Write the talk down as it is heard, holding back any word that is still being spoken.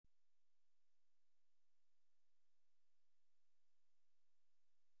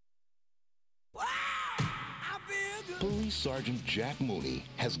Police Sergeant Jack Mooney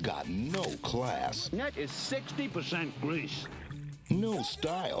has got no class, That is 60% grease. no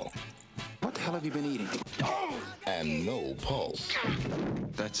style, What the hell have you been eating? and no pulse.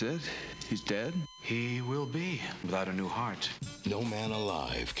 That's it? He's dead? He will be without a new heart. No man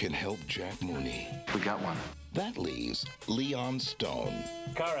alive can help Jack Mooney. We got one. That leaves Leon Stone.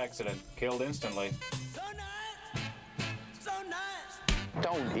 Car accident. Killed instantly. So nice. So nice.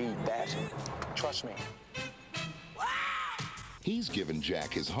 Don't eat that. Trust me. He's given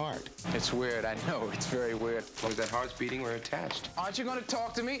Jack his heart, It's weird, I know. It's very weird. As long as that heart's beating, we're attached. Aren't you gonna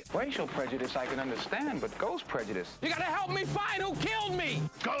talk to me? Racial prejudice I can understand, but ghost prejudice. You gotta help me find who killed me!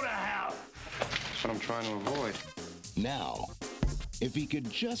 Go to hell. That's what I'm trying to avoid. now, if he could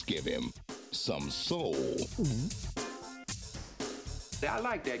just give him some soul. Yeah, I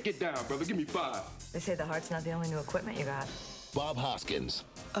like that. Get down, brother. Give me 5. They say the heart's not the only new equipment you got. Bob Hoskins,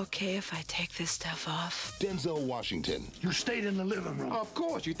 Okay if I take this stuff off? Denzel Washington, You stayed in the living room. Of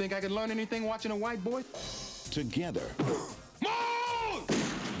course. You think I could learn anything watching a white boy? together,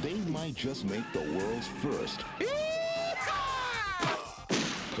 they might just make the world's first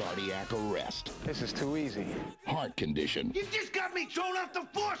cardiac arrest, This is too easy. heart condition, You just got me thrown off the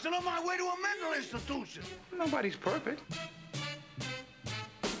force and on my way to a mental institution. Nobody's perfect.